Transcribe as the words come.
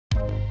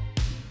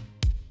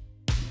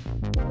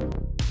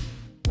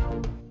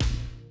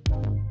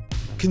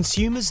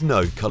Consumers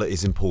know colour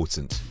is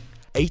important.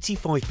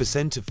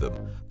 85% of them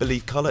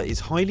believe colour is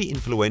highly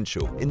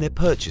influential in their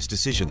purchase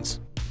decisions.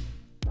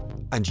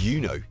 And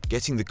you know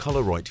getting the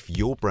colour right for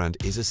your brand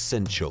is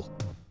essential.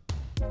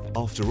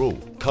 After all,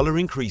 colour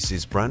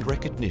increases brand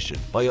recognition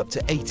by up to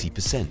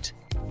 80%.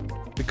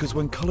 Because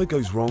when colour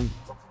goes wrong,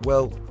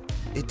 well,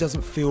 it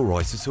doesn't feel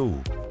right at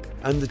all.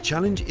 And the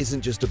challenge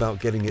isn't just about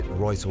getting it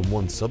right on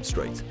one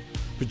substrate,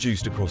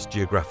 produced across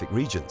geographic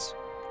regions.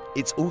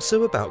 It's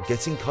also about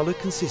getting colour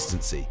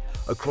consistency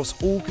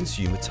across all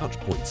consumer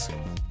touchpoints,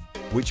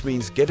 which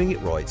means getting it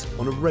right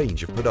on a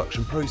range of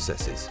production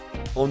processes,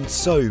 on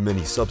so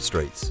many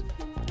substrates,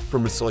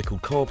 from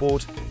recycled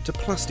cardboard to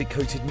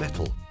plastic-coated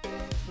metal,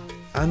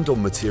 and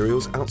on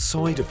materials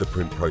outside of the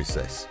print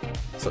process,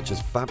 such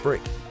as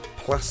fabric,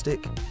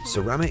 plastic,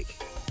 ceramic.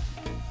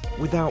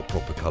 Without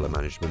proper colour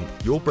management,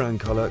 your brand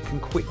colour can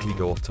quickly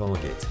go off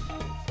target.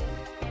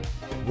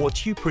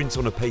 What you print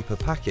on a paper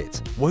packet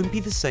won't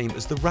be the same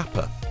as the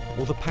wrapper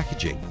or the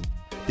packaging.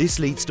 This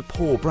leads to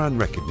poor brand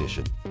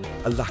recognition,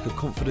 a lack of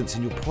confidence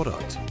in your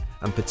product,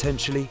 and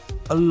potentially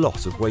a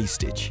lot of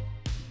wastage.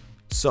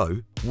 So,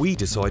 we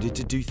decided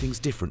to do things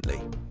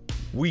differently.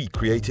 We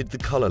created the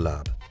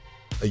ColourLab,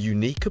 a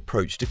unique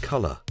approach to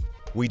colour.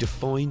 We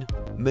define,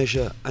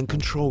 measure and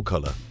control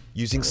colour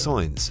using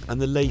science and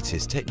the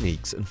latest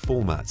techniques and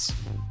formats.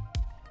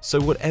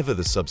 So whatever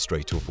the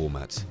substrate or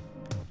format,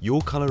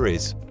 your colour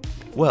is,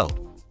 well,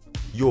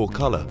 your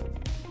colour.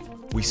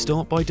 We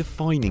start by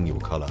defining your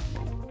colour.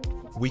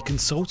 We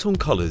consult on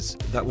colours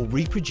that will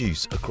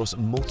reproduce across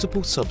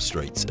multiple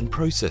substrates and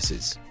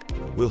processes.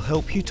 We'll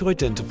help you to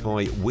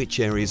identify which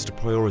areas to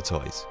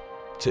prioritise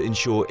to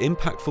ensure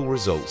impactful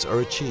results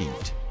are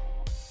achieved.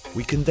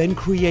 We can then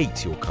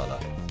create your colour.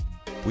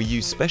 We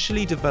use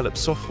specially developed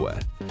software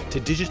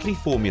to digitally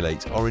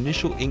formulate our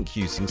initial ink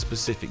using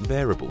specific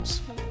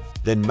variables,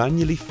 then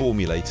manually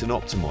formulate and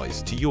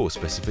optimise to your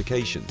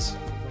specifications.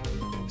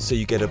 So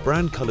you get a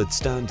brand coloured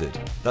standard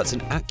that's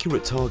an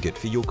accurate target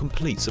for your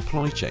complete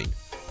supply chain,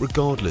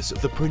 regardless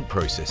of the print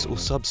process or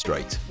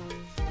substrate.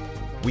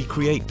 We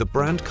create the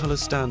brand colour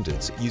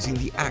standards using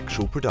the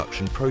actual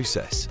production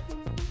process.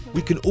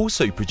 We can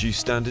also produce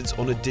standards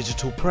on a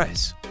digital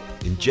press,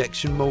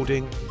 injection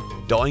moulding,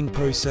 dyeing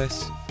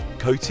process,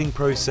 coating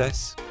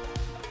process.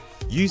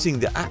 Using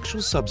the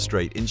actual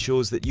substrate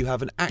ensures that you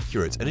have an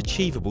accurate and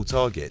achievable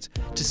target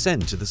to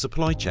send to the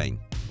supply chain.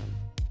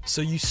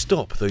 So you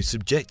stop those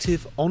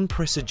subjective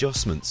on-press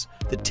adjustments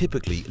that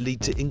typically lead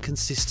to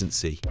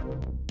inconsistency.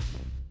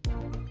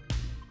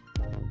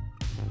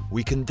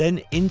 We can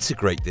then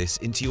integrate this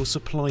into your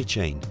supply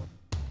chain.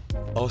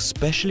 Our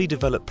specially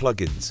developed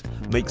plugins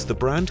makes the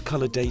brand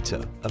colour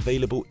data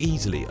available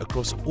easily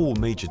across all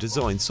major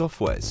design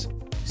softwares,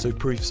 so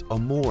proofs are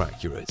more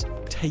accurate,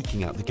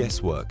 taking out the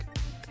guesswork.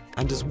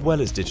 And as well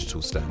as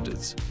digital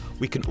standards,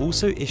 we can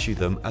also issue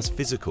them as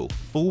physical,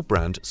 full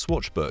brand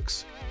swatch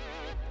books.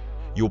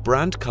 Your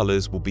brand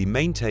colours will be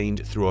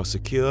maintained through our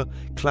secure,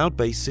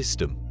 cloud-based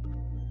system,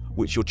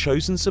 which your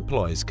chosen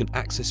suppliers can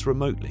access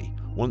remotely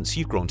once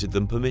you've granted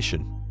them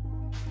permission.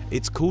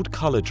 It's called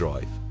Colour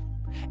Drive.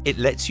 It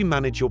lets you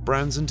manage your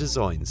brands and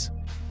designs,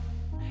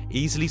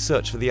 easily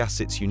search for the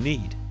assets you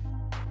need,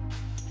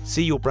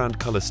 see your brand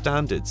colour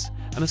standards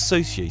and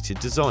associated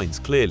designs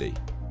clearly,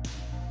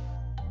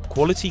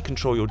 quality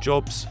control your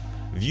jobs,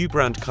 view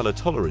brand colour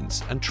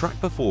tolerance and track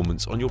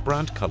performance on your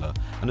brand colour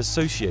and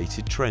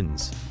associated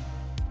trends.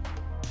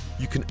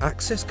 You can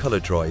access Colour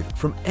Drive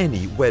from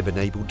any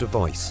web-enabled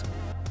device.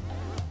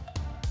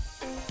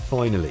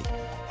 Finally,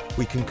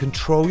 we can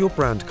control your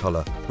brand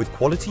colour with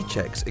quality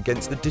checks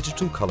against the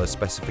digital colour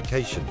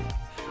specification,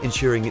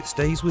 ensuring it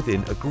stays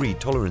within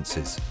agreed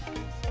tolerances.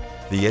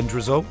 The end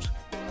result?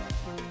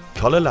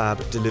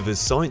 ColourLab delivers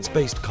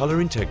science-based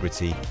colour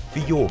integrity for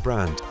your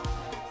brand.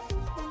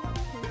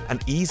 An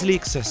easily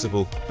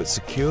accessible but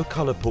secure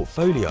colour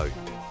portfolio,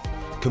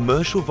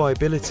 commercial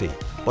viability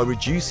by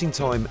reducing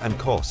time and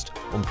cost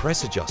on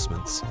press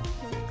adjustments,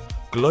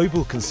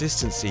 global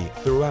consistency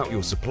throughout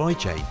your supply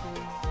chain,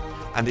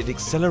 and it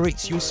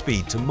accelerates your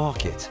speed to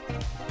market.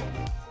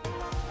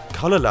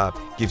 ColourLab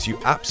gives you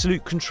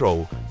absolute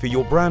control for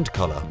your brand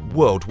colour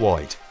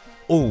worldwide,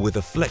 all with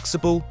a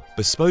flexible,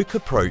 bespoke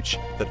approach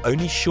that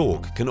only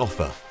Schawk can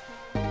offer.